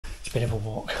a bit of a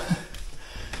walk.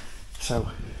 So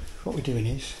what we're doing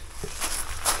is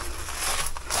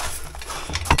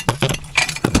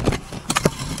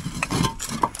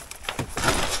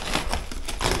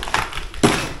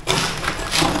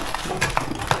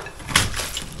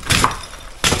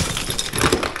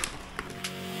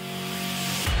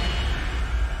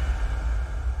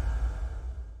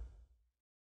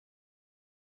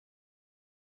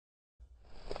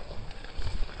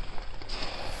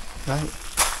right,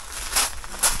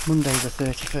 Monday the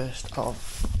 31st of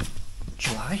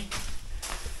July.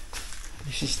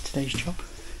 This is today's job.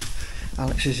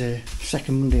 Alex is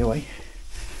second Monday away,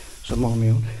 so I'm on my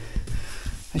own.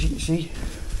 As you can see,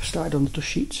 I started on the dust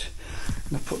sheets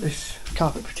and I put this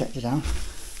carpet protector down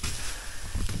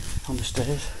on the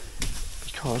stairs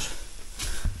because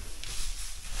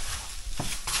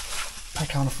I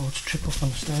can't afford to trip up on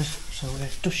the stairs, so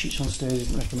dust sheets on the stairs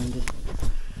isn't recommended.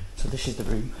 So this is the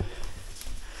room.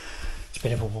 It's a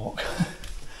bit of a walk.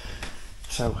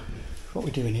 So what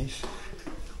we're doing is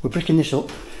we're bricking this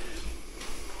up.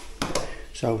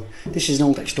 So this is an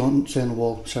old external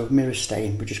wall, so mirrors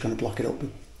staying. We're just going to block it up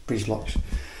with breeze blocks,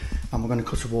 and we're going to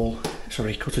cut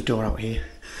a door out here,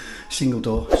 single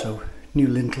door. So new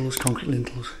lintels, concrete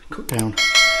lintels, cut down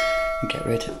and get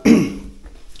rid.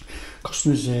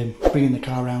 Customers bringing the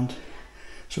car around,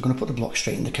 so we're going to put the block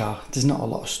straight in the car. There's not a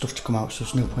lot of stuff to come out, so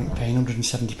there's no point in paying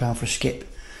 £170 for a skip.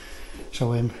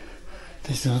 So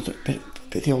there's another bit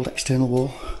of the old external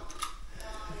wall.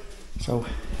 So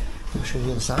I'll show you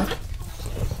the other side.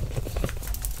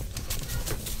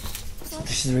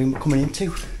 This is the room we're coming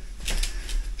into.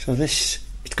 So it's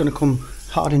going to come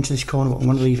hard into this corner, but I'm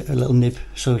going to leave it a little nib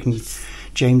so we can,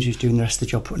 James, who's doing the rest of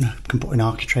the job, can put an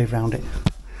architrave around it.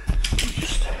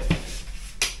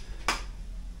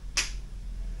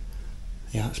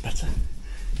 Yeah, that's better.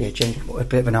 Yeah, James put a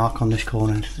bit of an arc on this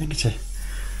corner. I think it's a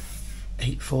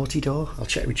 840 door. I'll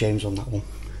check with James on that one.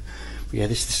 But yeah,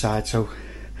 this is the side, so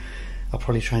I'll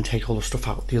probably try and take all the stuff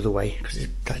out the other way because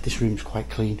this room's quite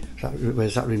clean,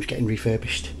 whereas that room's getting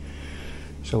refurbished.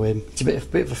 So it's a bit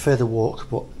of a further walk,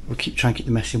 but we'll try and keep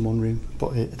the mess in one room.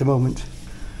 But at the moment,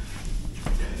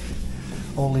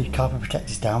 all the carpet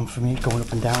protectors down for me, going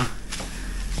up and down.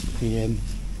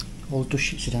 All the dust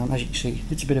sheets are down. As you can see,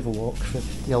 it's a bit of a walk for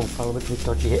the old fella with the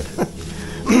dodgy hip.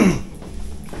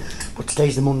 But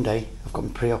today's the Monday. I've got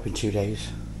my pre-op in 2 days,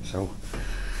 so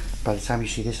by the time you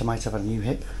see this I might have a new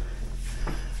hip.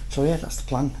 So yeah, that's the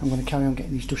plan. I'm going to carry on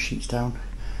getting these dust sheets down,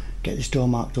 get this door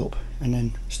marked up, and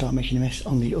then start making a mess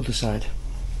on the other side.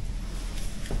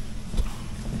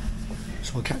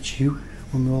 So I'll catch you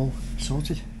when we're all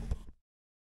sorted.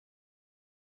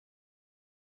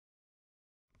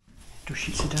 Dust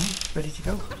sheets are down, ready to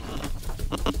go.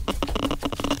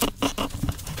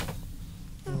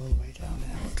 All the way down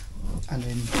and out. And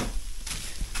then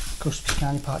Customer's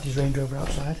kindly parked his Range Rover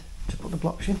outside to put the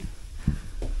blocks in.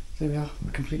 There we are,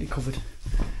 we're completely covered.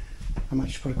 I might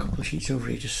just put a couple of sheets over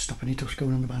here just to stop any dust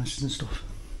going on the banisters and stuff.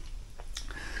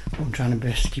 But I'm trying my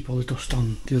best to keep all the dust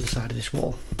on the other side of this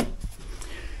wall.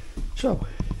 So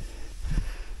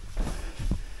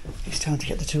it's time to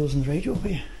get the tools and the radio up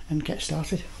here and get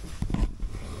started.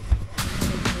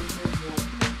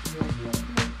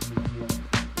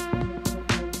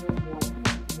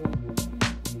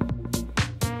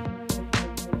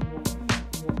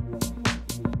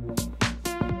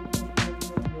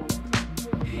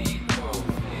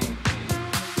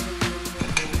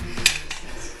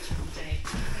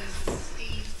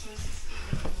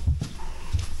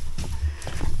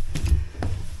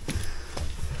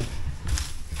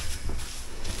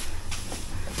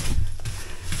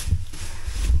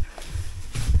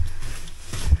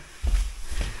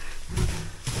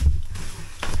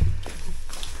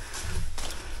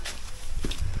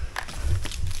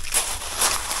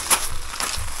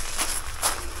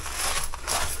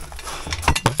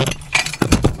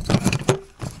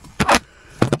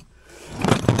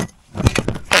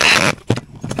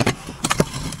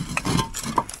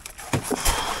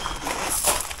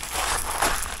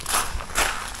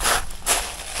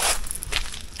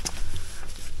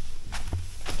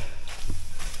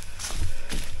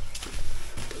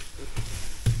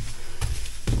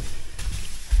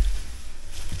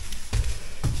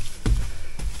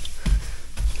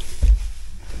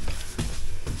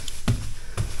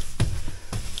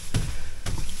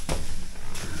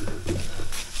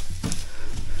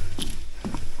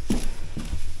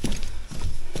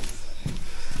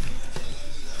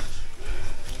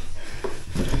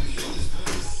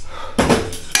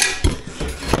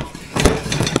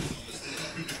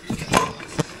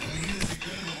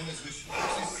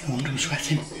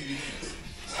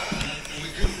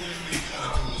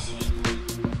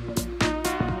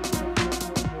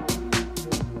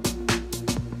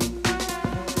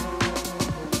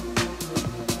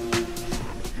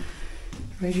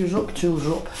 Measures up, tools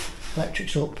are up,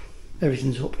 electrics up,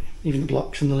 everything's up, even the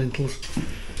blocks and the lintels.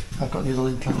 I've got the other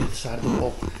lintel on the other side of the wall.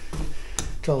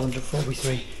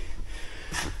 1243.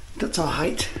 That's our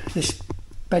height, this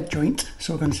bed joint,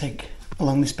 so we're going to take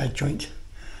along this bed joint,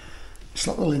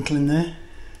 slot the lintel in there.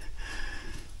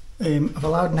 I've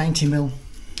allowed 90mm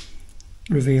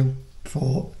reveal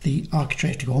for the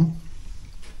architrave to go on,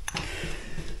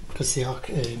 because the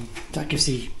that gives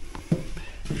the,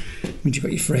 when you've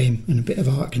got your frame and a bit of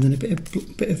arc and then a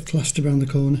bit of plaster around the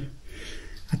corner.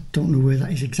 I don't know where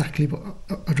that is exactly, but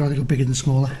I'd rather go bigger than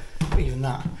smaller. But even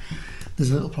that, there's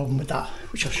a little problem with that,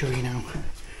 which I'll show you now.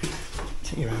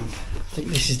 Take you around. I think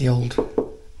this is the old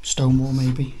stone wall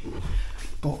maybe,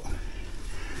 but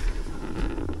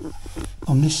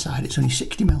on this side it's only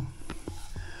 60mm.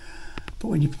 But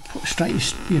when you put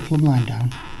straight your plumb line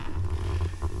down,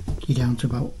 you're down to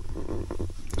about,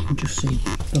 you can just see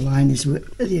the line is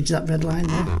at the edge of that red line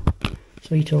there.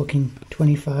 So you're talking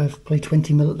 25, probably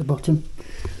 20mm at the bottom.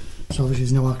 So obviously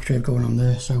there's no architrave going on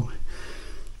there, so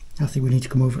I think we need to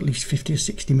come over at least 50 or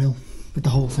 60mm with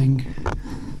the whole thing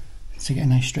to get a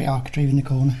nice straight architrave in the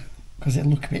corner, because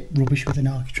it'll look a bit rubbish with an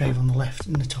architrave on the left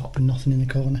and the top and nothing in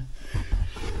the corner.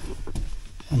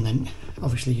 And then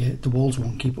obviously the wall's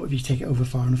wonky, but if you take it over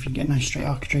far enough you get a nice straight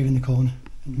architrave in the corner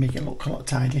and make it look a lot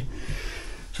tidier.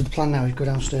 So the plan now is go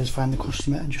downstairs, find the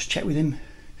customer and just check with him.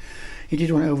 He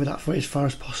did want it over that foot as far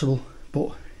as possible,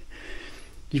 but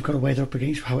you've got to weigh that up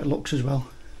against how it looks as well.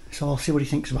 So I'll see what he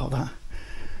thinks about that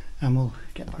and we'll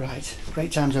get that right.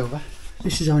 Break time's over.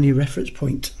 This is our new reference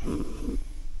point. You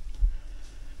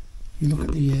look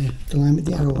at the line with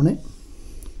the arrow on it.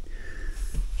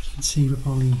 You can see we're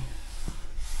probably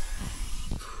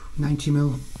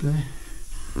 90mm there.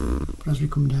 But as we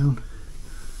come down,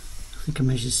 I think I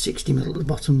measured 60mm at the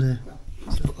bottom there.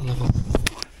 So at the level.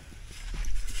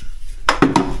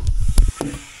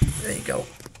 There you go.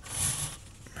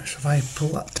 So if I pull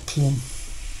that to plumb,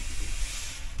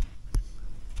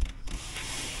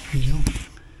 there you go.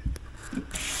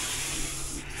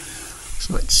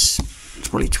 So it's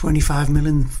probably 25mm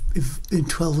in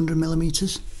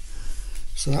 1200mm.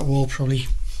 So that wall probably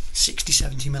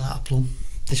 60-70mm out of plumb.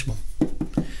 This one.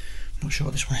 Not sure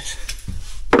what this one is.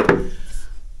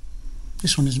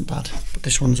 This one isn't bad, but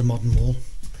this one's a modern wall.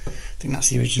 I think that's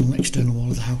the original external wall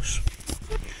of the house.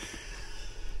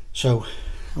 So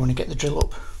I want to get the drill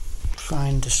up,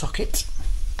 find the socket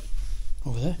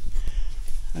over there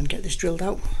and get this drilled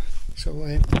out.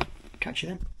 So catch you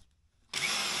then.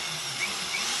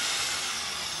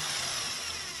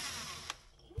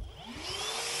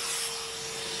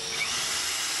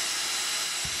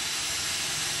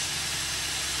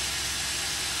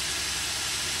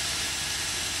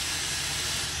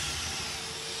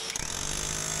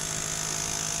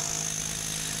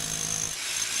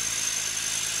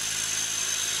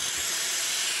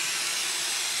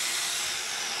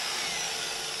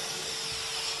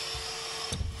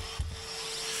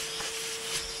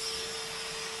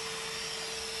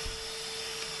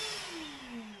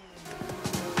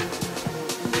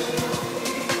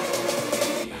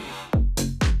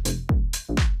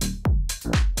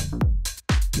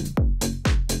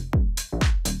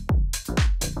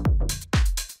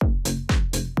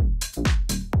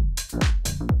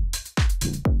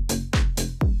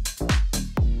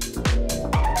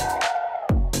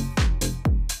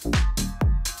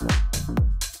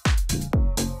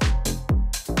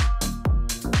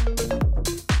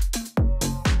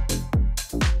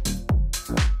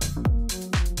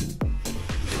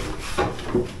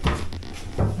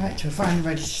 Right, we're finally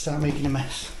ready to start making a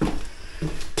mess.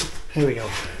 Here we go.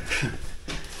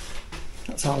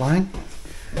 That's our line.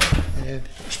 I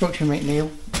spoke to my mate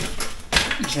Neil.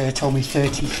 He's told me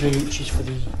 33 inches for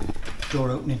the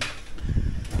door opening.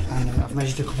 And I've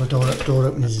measured a couple of door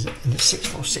openings and it's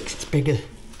 6'6". It's bigger.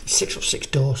 It's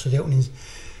 6'6" door, so the opening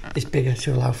is bigger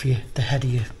to allow for the head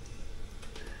of your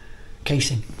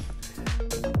casing.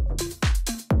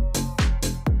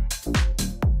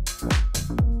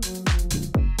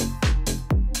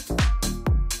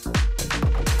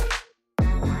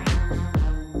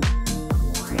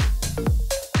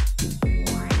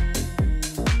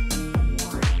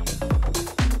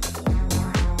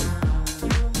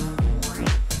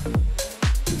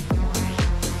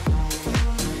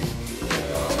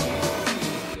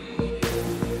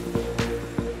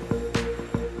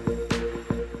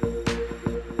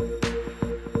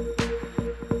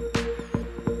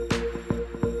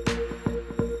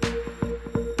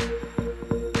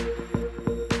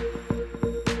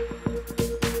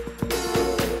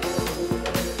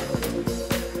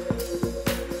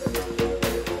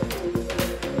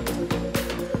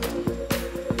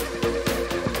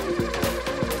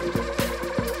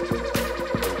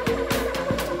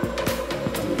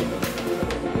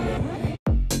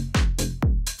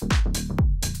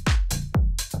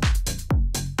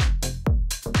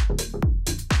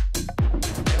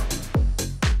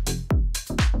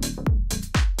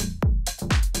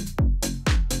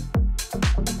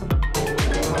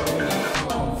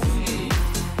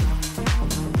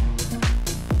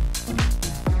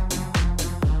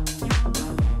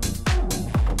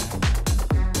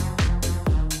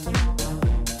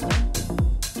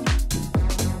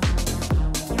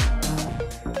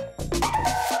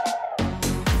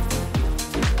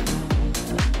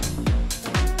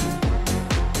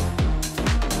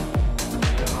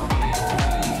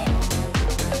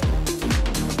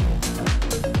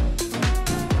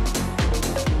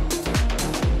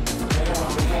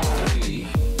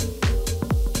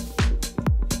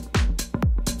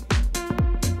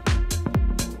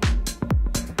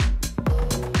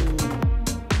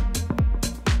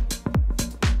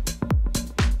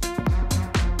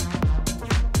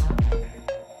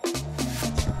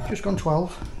 just gone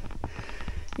 12.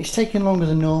 It's taking longer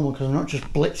than normal because I'm not just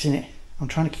blitzing it. I'm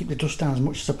trying to keep the dust down as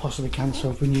much as I possibly can, so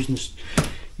I've been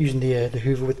using the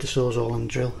hoover with the Sawzall and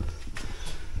the drill.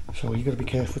 So you've got to be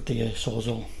careful with the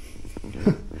Sawzall.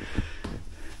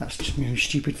 That's just my own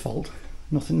stupid fault.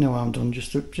 Nothing, no harm done.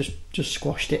 Just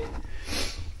squashed it.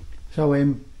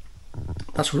 So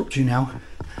that's what we're up to now.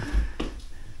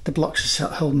 The blocks are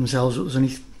holding themselves up. There's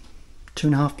only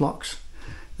 2.5 blocks.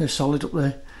 They're solid up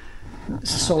there.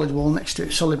 It's a solid wall next to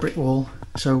it, solid brick wall.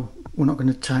 So we're not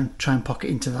going to try and pocket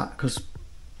into that, because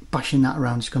bashing that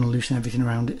around is going to loosen everything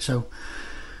around it. So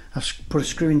I've put a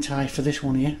screw-in tie for this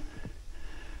one here,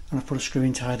 and I've put a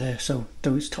screw-in tie there. So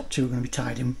those top two are going to be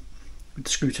tied in with the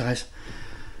screw ties,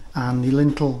 and the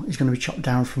lintel is going to be chopped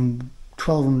down from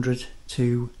 1200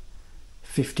 to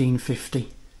 1550.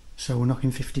 So we're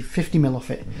knocking 50 mil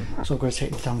off it. So I've got to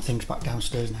take the damn things back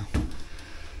downstairs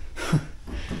now.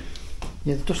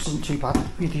 Yeah, the dust isn't too bad.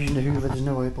 With using the hoover, there's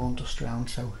no airborne dust around.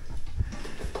 So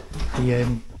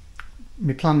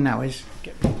my plan now is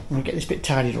I'm going to get this bit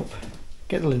tidied up,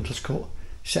 get the lintels cut,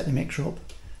 set the mixer up,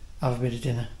 have a bit of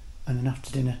dinner, and then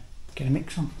after dinner get a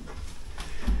mix on.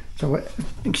 So you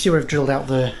can see where I've drilled out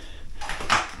there.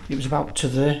 It was about to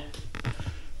there,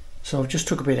 so I've just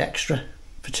took a bit extra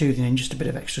for toothing in, just a bit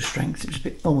of extra strength. It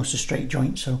was almost a straight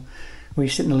joint, so where you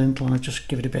sit in the lintel, and I just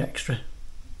give it a bit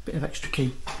of extra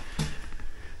key.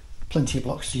 Plenty of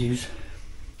blocks to use,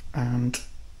 and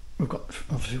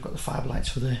obviously we've got the fibre lights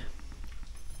for there.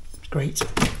 It's great.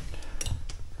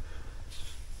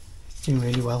 It's doing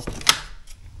really well,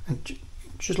 and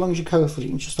just as long as you're careful, you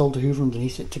can just hold the hoover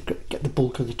underneath it to get the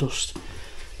bulk of the dust,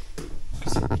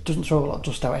 because it doesn't throw a lot of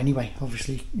dust out anyway.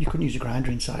 Obviously you couldn't use a grinder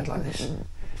inside like this.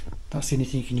 That's the only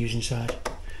thing you can use inside.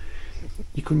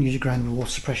 You couldn't use a grinder with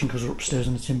water suppression because we're upstairs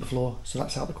on the timber floor, so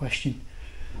that's out of the question.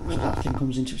 So that thing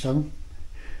comes into its own.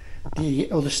 The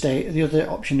other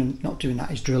option of not doing that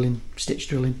is drilling, stitch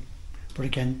drilling, but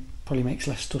again probably makes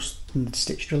less dust than the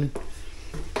stitch drilling.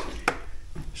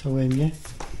 So yeah,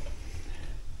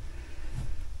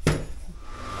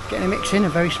 getting a mix in, a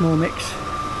very small mix.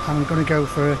 I'm going to go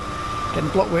for getting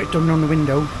the block work done on the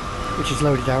window, which is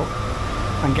loaded out,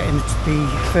 and getting the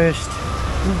first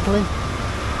lintel in,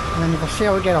 and then if I see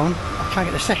how we get on, I'll try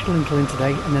and get the second lintel in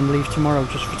today, and then leave tomorrow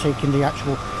just for taking the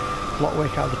actual block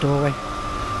work out of the doorway.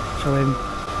 So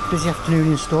busy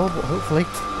afternoon in store, but hopefully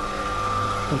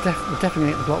we'll definitely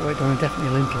get the block work done, and definitely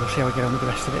a lintel. We'll see how we get on with the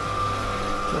rest of it.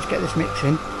 So let's get this mix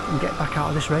in and get back out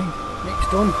of this rain. Mix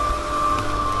done.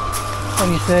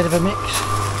 Only a third of a mix.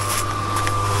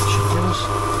 Should do us.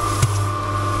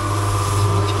 So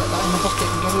let's get that in the bucket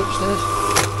and get it upstairs.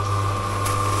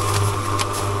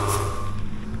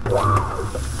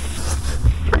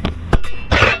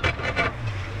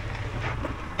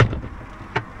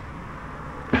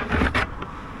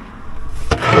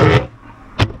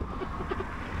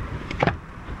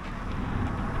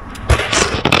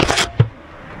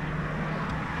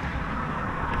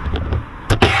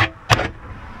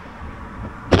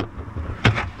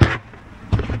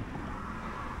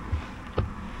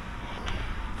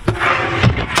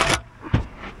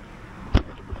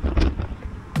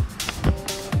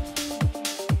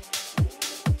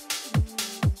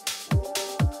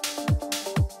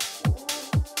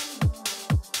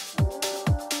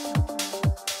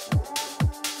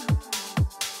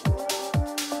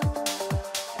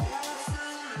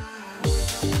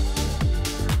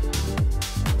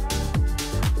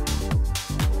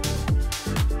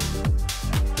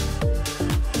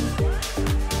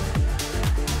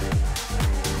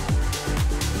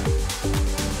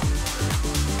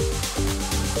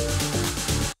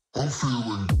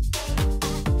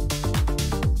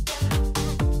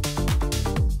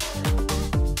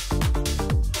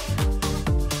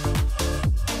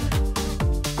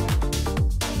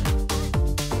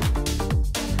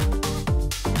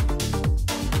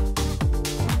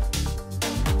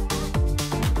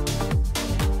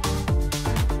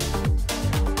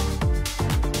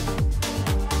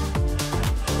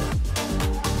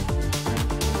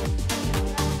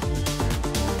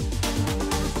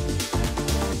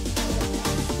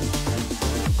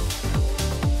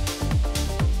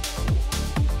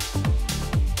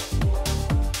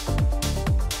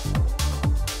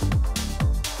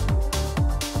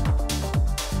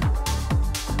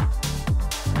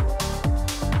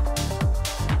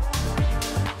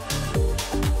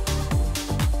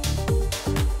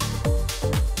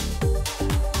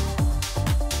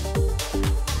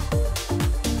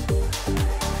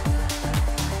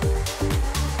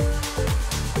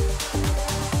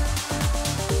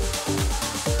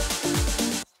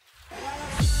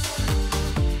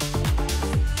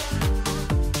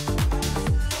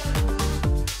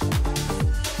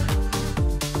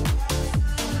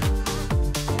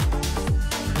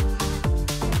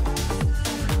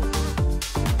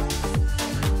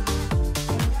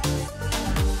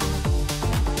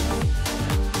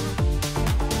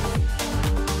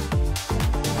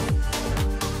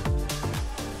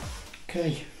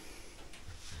 Okay,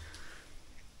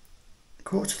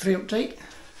 2:45 update.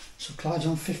 So Clyde's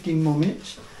on 15 more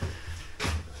minutes.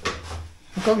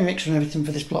 I've got my mixer and everything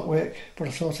for this block work, but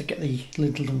I thought I'd get the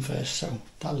lintel done first, so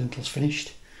that lintel's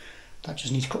finished. That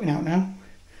just needs cutting out now,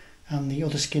 and the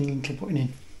other skin lintel putting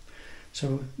in.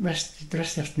 So the rest of the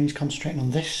afternoon is concentrating on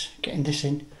this, getting this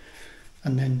in,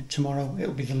 and then tomorrow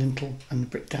it'll be the lintel and the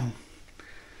brick down.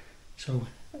 So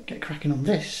get cracking on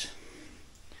this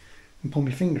and pull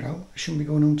my finger out. I shouldn't be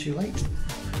going home too late.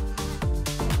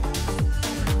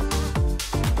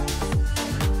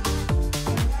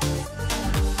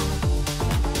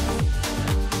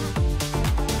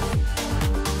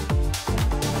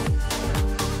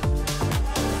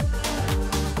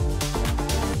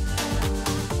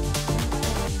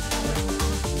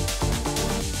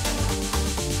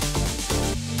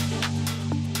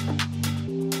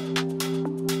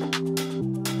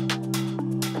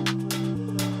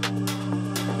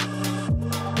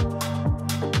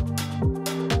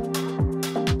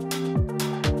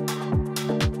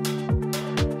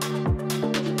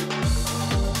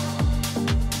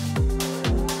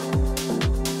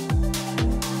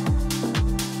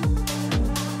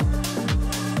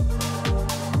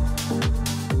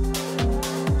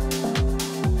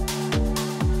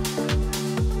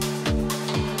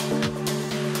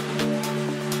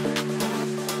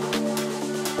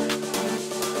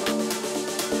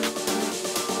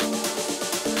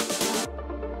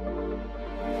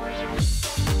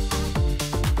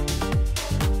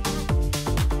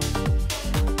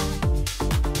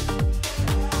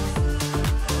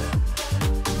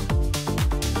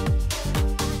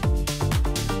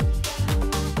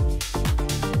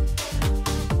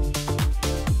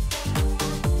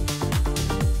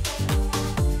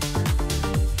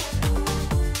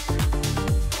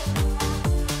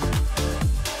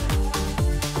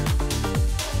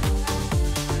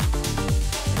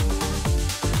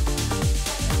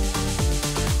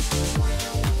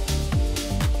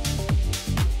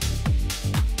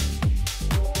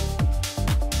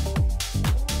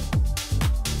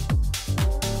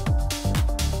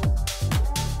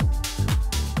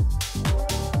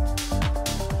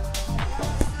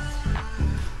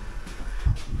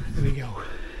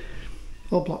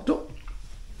 All blocked up.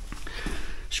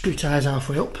 Screw ties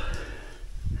halfway up.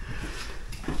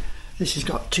 This has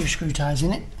got 2 screw ties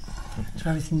in it, so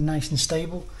everything's nice and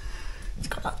stable. It's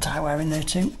got that tie wire in there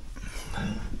too,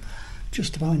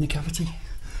 just about in the cavity.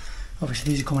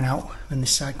 Obviously these are coming out when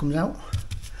this side comes out.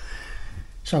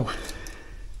 So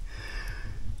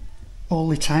all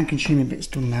the time consuming bits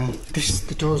done now.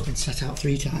 The door's been set out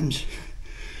 3 times.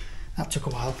 That took a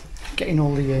while. Getting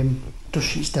all the dust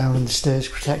sheets down and the stairs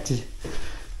protected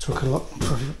took a lot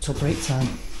till break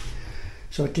time.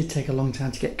 So it did take a long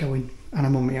time to get going, and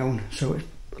I'm on my own, so it's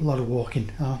a lot of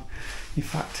walking. In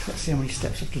fact, let's see how many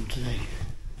steps I've done today.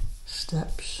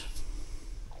 Steps.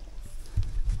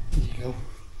 There you go.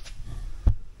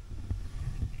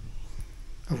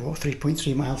 I've walked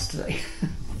 3.3 miles today.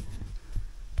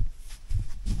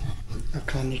 I've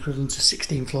climbed the equivalent of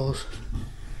 16 floors.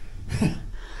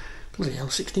 Bloody hell,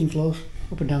 16 floors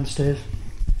up and down the stairs.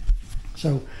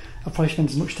 So I've probably spent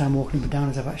as much time walking up and down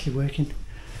as I've actually working.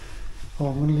 Oh,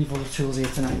 I'm going to leave all the tools here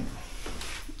tonight,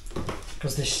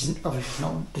 because this isn't, obviously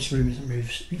not, this room isn't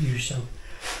used, so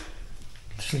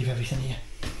just leave everything here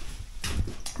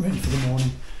ready for the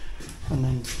morning. And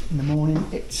then in the morning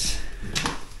it's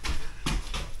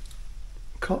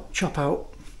chop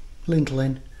out, lintel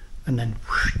in, and then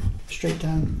whoosh, straight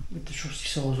down with the trusty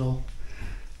SAWZALL,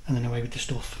 and then away with the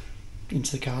stuff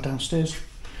into the car downstairs.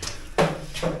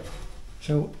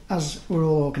 So as we're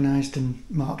all organised and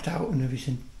marked out and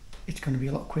everything, it's going to be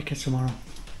a lot quicker tomorrow.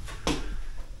 I'll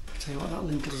tell you what, that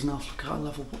lintel doesn't have to look out of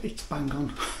level, but it's bang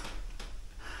on.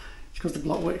 It's because the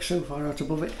block works so far out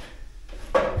above it.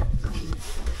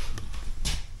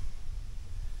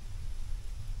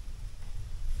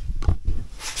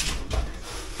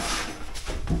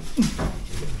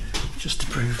 Just to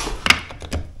prove.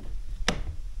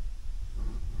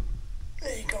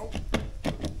 There you go.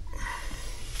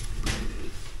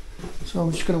 So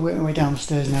I'm just going to work my way down the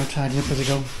stairs now, tidying up as I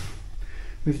go.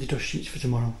 Move the dust sheets for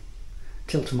tomorrow,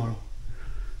 till tomorrow.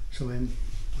 So I'll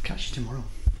catch you tomorrow.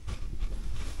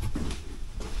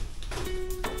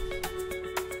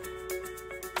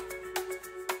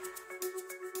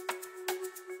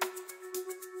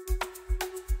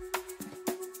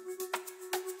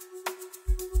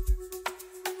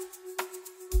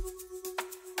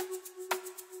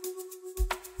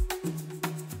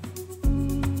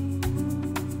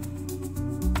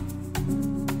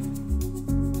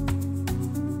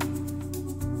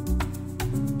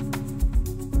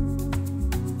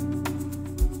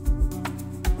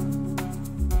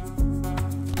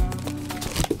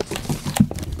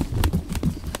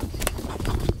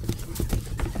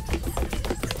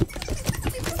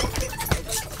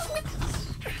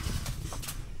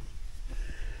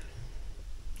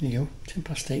 There you go, 10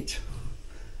 past 8.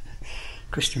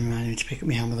 Kristen reminded me to pick up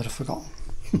my hammer that I've forgotten.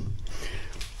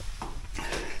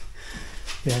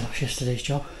 Yeah, that's yesterday's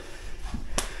job.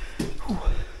 Whew.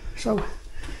 So,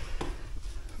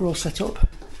 we're all set up.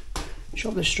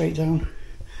 Chop this straight down.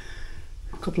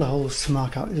 A couple of holes to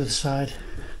mark out the other side.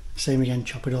 Same again,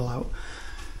 chop it all out.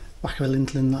 Back of a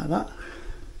lintel in like that.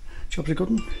 Job's a good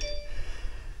one.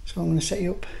 So I'm going to set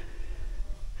you up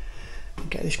and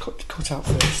get this cut out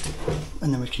first,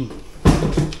 and then we can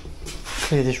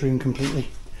clear this room completely.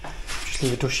 Just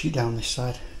leave a dust sheet down this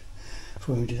side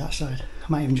for when we do that side. I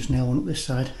might even just nail one up this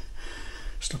side,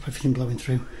 stop everything blowing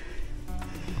through.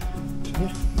 So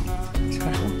yeah, let's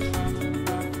crack on.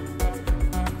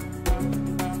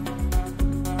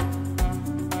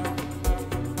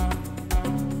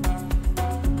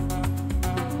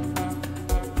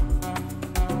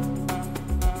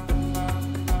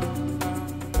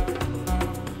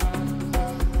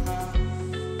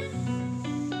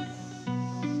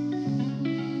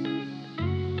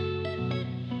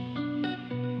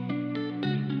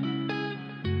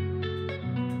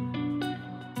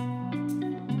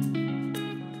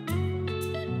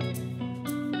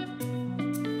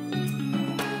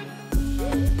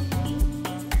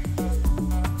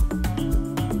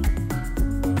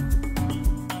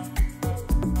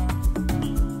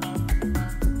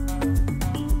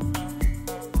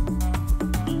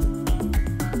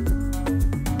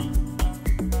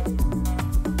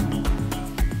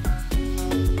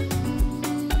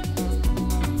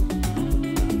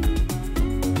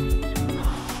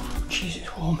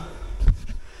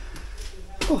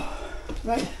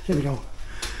 Right, here we go.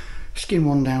 Skin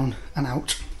one down and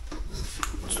out.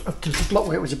 The block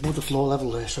weight was above the floor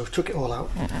level there, so I took it all out.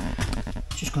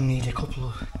 Just going to need a couple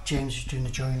of, James is doing the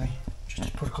joinery, just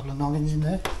to put a couple of noggins in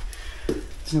there.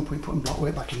 There's no point putting block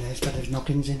weight back in there instead of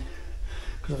noggins in,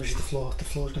 because obviously the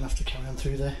floor's going to have to carry on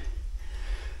through there.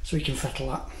 So we can fettle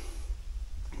that.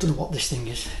 Don't know what this thing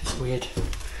is, it's weird.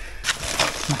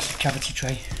 Massive cavity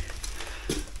tray,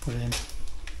 but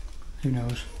who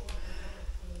knows.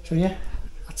 So yeah,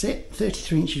 that's it.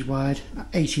 33 inches wide,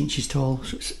 8 inches tall,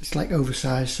 so it's like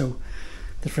oversized, so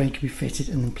the frame can be fitted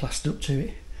and then plastered up to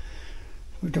it.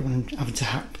 We don't want them having to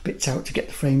hack bits out to get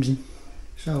the frames in.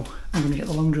 So I'm going to get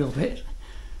the long drill bit,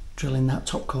 drill in that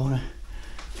top corner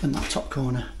and that top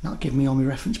corner. That'll give me all my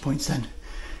reference points then.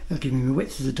 It'll give me the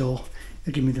width of the door,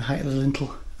 it'll give me the height of the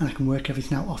lintel, and I can work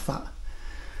everything out off that.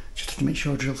 Just have to make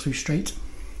sure I drill through straight.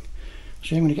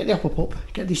 So I'm going to get the hop up,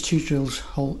 get these two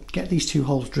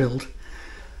holes drilled,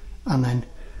 and then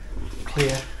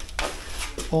clear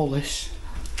all this,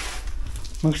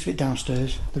 most of it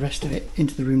downstairs, the rest of it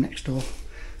into the room next door,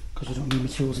 because I don't need my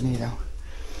tools in here now.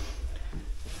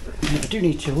 And if I do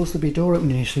need tools, there'll be a door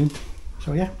opening here soon.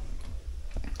 So yeah,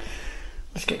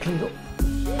 let's get cleaned up.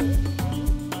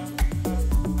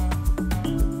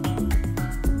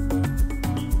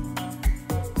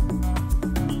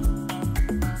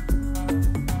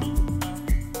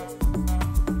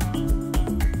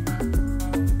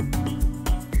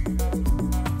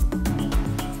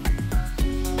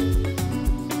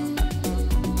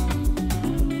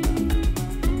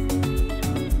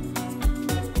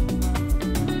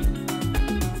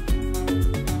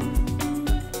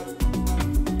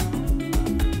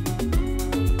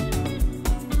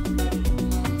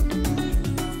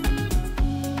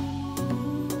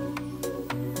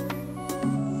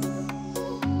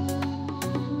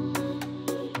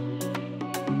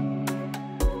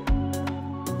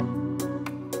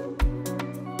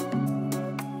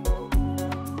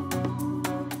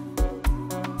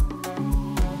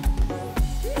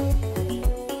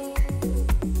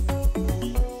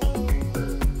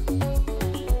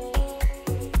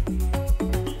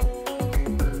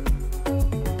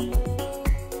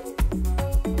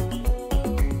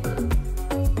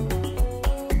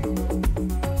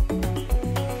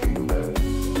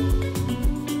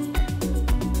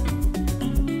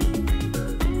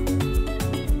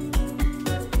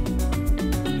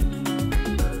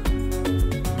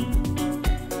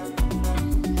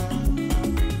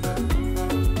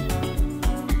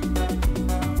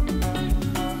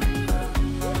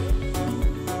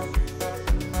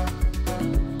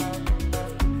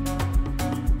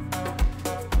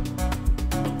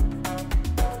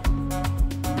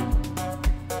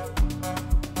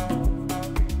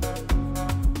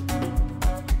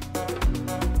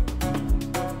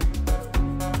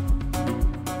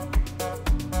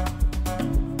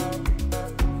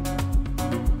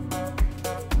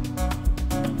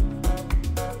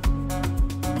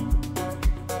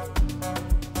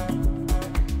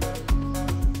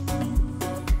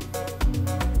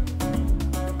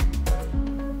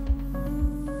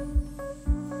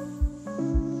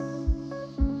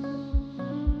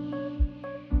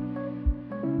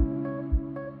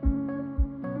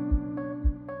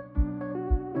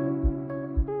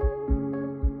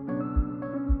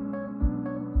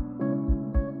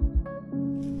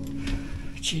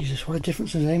 Jesus, what a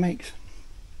difference a day makes.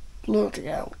 Bloody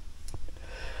hell.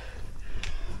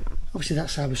 Obviously that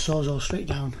side was SAWZALL straight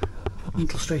down,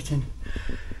 lintel straight in,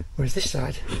 whereas this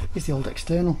side is the old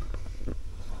external,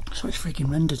 so it's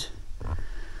freaking rendered.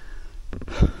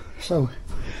 So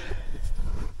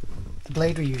the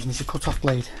blade we're using is a cut-off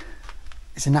blade.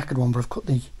 It's a knackered one, but I've cut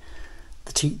the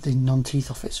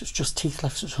non-teeth off it, so it's just teeth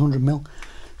left, so it's 100mm,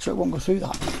 so it won't go through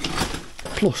that.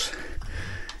 Plus,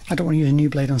 I don't want to use a new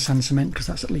blade on sand cement because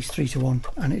that's at least 3 to 1,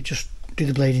 and it just do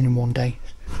the blading in one day.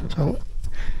 So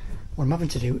what I'm having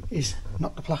to do is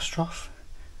knock the plaster off,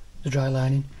 the dry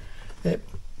lining, and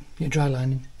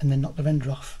then knock the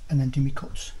render off, and then do my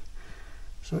cuts.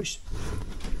 So it's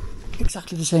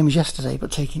exactly the same as yesterday,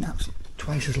 but taking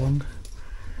twice as long,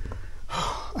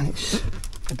 and it's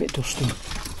a bit dusty.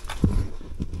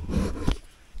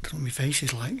 That's what my face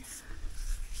is like.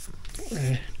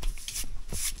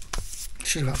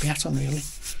 Should have had my hat on really.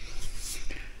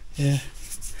 Yeah.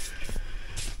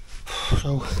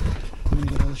 So I'm going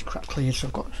to get all this crap cleared so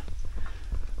I've got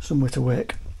somewhere to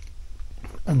work,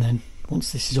 and then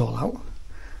once this is all out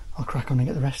I'll crack on and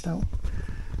get the rest out.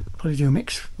 Probably do a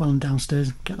mix while I'm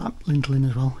downstairs, get that lintel in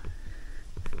as well,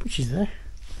 which is there.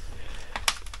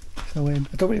 So I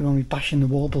don't really want to be bashing the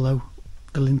wall below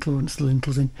the lintel once the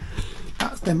lintel's in.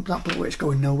 That blockwork's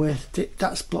going nowhere.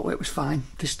 That blockwork was fine.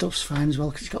 This stuff's fine as well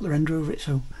because it's got the render over it,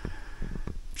 so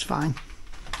it's fine.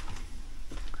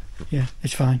 Yeah,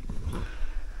 it's fine.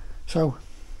 So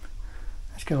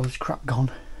let's get all this crap gone.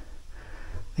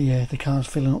 The car's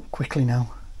filling up quickly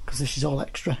now because this is all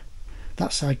extra.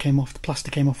 That side came off, the plaster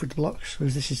came off with the blocks,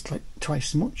 whereas this is like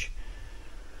twice as much.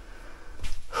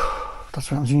 That's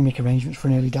what happens when you make arrangements for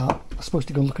an early dart. I was supposed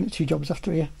to go looking at 2 jobs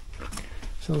after here,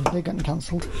 so they're getting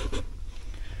cancelled.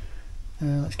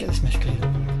 Let's get this mess cleared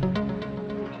up.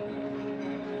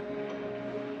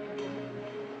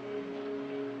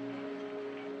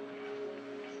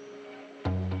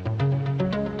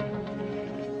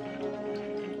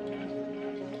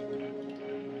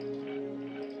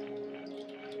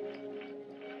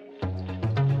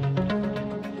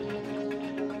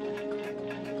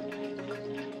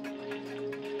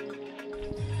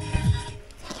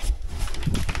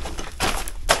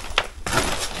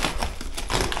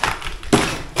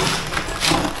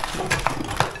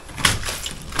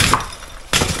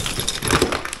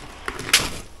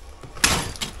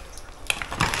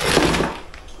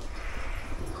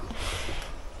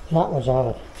 That was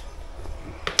hard.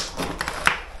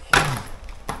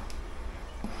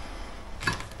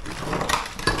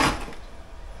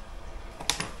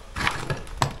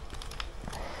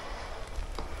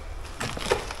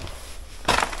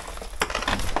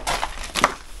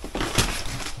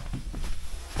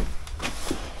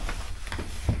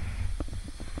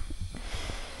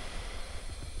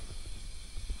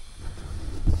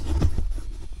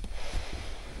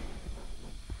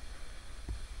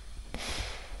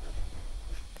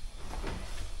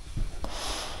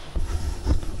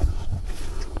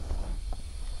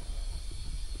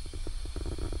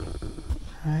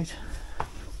 Right,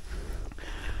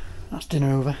 that's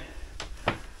dinner over.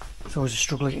 It's always a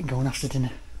struggle getting going after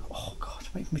dinner. Oh god,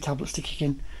 wait for my tablets to kick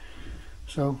in.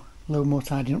 So, a load more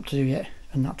tidying up to do yet,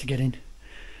 and that to get in.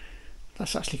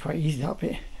 That's actually quite easy, that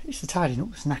bit. It's the tidying up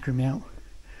that's knackering me out.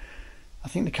 I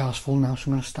think the car's full now, so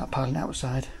I'm going to start piling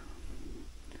outside,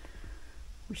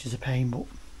 which is a pain, but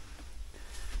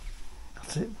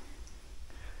that's it.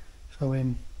 So,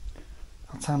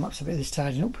 I'll time lapse a bit of this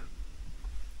tidying up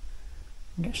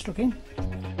and get stuck in.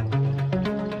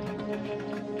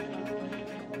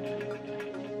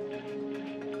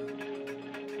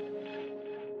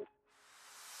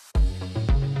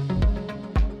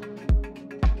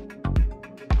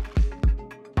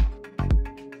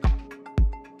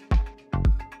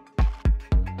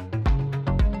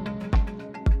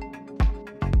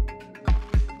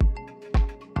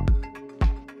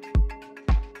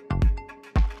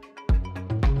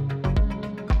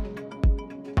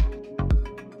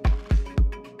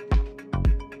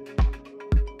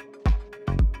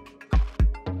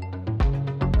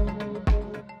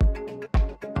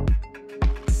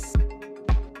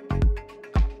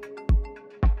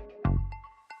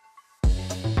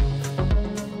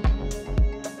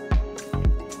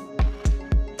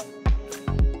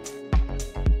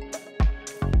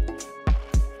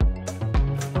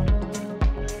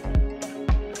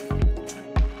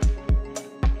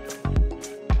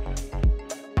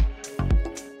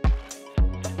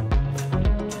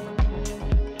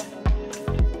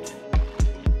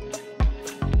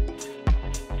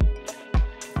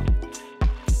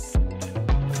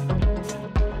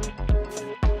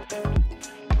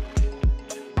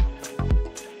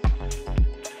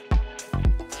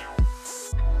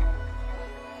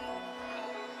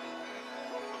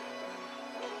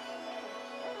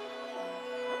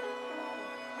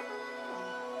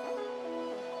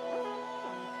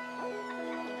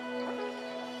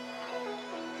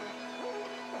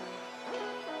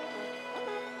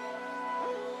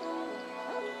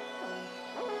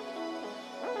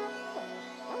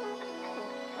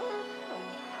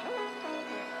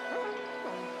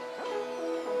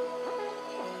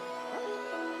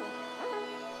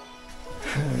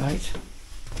 Right,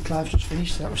 Clive's just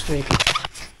finished, so that was 3 o'clock.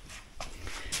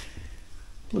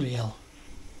 Bloody hell.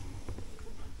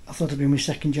 I thought it'd be my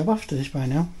second job after this by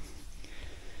now.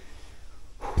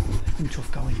 It's been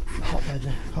tough going, hot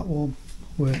weather, hot warm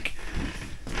work.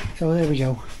 So there we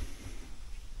go.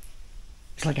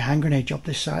 It's like a hand grenade job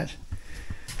this side.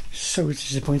 So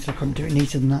disappointed I couldn't do it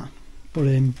neater than that. But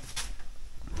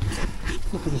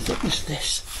look at the thickness of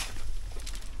this.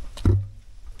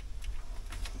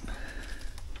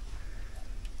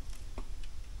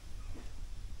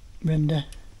 Render,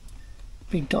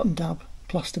 big dot and dab,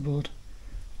 plasterboard.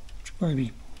 It's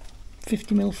probably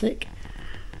 50mm thick.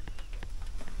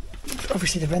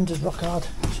 Obviously the render's rock hard,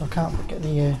 so I can't get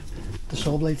the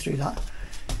saw blade through that.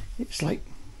 It's like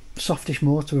softish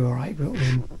mortar, alright, but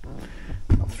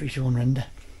not 3:1 render.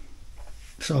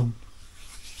 So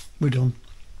we're done.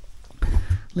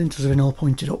 Lintels have been all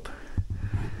pointed up.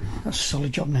 That's a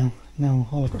solid job now. Now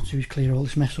all I've got to do is clear all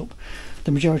this mess up.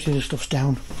 The majority of the stuff's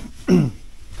down in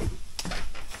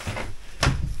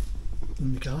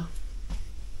the car.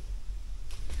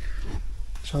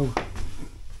 So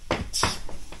it's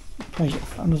probably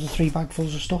another 3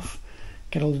 bagfuls of stuff.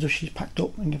 Get all the dust sheets packed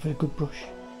up and give it a good brush.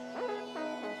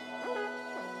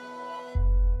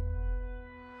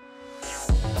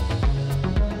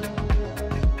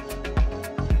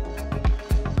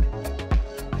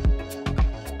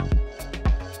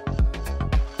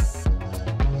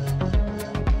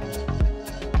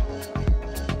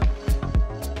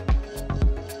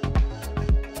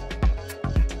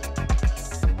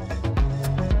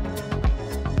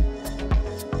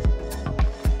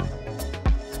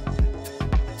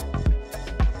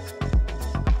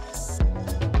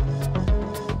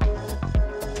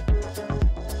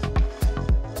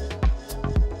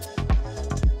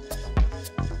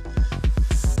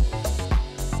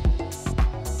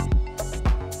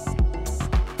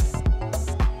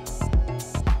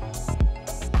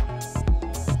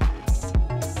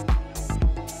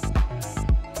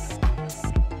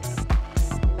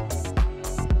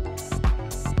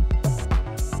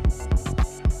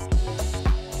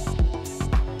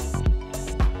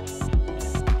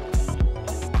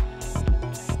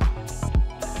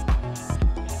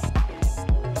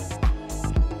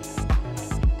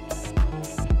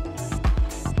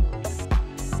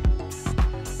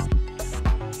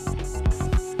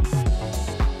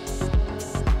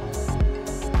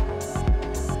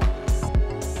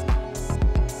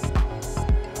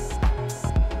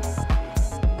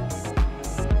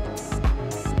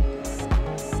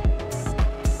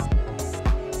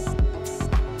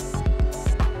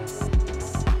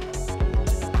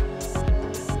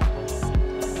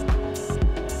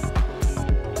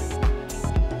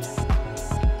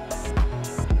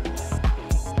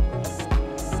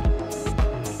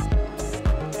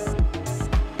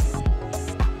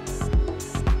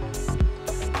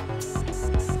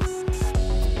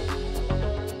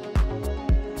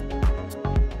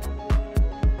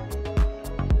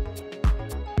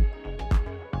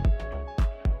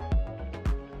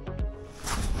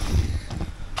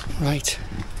 Right,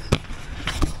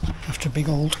 after a big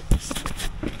old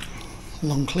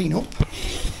long clean up,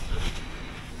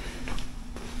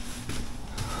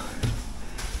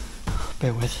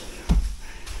 bear with,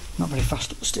 not very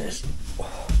fast up the stairs. I'm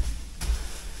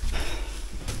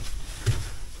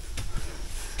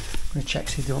going to check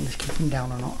see if they want this keeping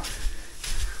down or not.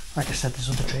 Like I said,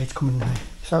 there's other trades coming now.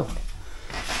 So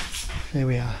here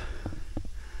we are.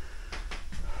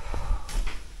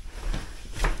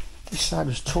 This side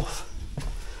was tough,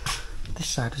 this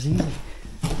side was easy.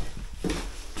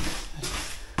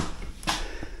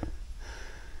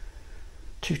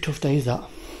 2 tough days that.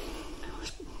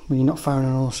 When you're not firing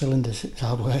on all cylinders, it's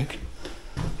hard work.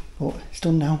 But it's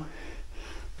done now.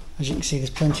 As you can see, there's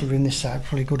plenty of room this side,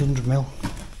 probably a good 100mm.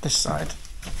 This side,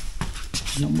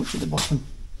 there's not much at the bottom.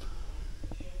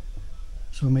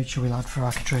 So we made sure we'll add for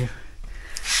architrave.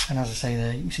 And as I say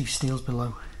there, you can see steels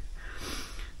below.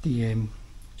 The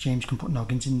James can put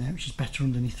noggins in there, which is better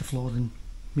underneath the floor than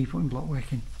me putting block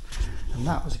work in. And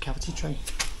that was a cavity tray.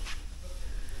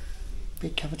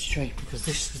 Big cavity tray, because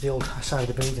this is the old side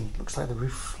of the building. Looks like the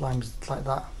roof lines like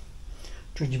that.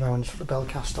 Dredging bounds for the bell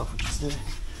cast off, which is there.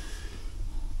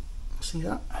 See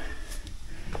that?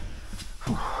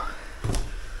 Whew.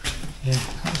 Yeah,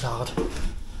 that was hard.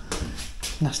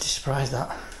 Nasty surprise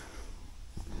that.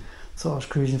 Thought I was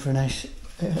cruising for a nice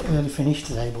early finish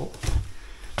today, but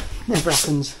never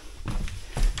happens.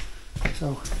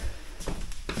 So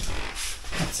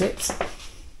that's it.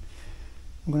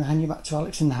 I'm going to hand you back to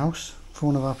Alex in the house for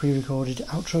one of our pre-recorded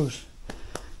outros,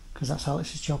 because that's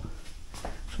Alex's job.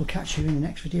 So we'll catch you in the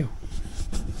next video.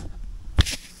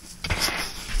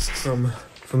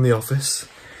 from the office.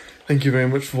 Thank you very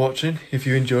much for watching. If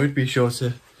you enjoyed, be sure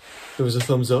to give us a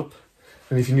thumbs up.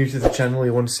 And if you're new to the channel,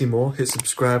 you want to see more, hit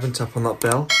subscribe and tap on that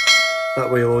bell.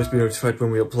 That way you'll always be notified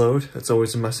when we upload. It's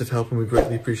always a massive help and we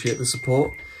greatly appreciate the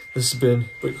support. This has been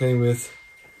Bricklaying with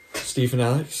Steve and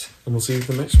Alex, and we'll see you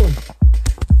for the next one.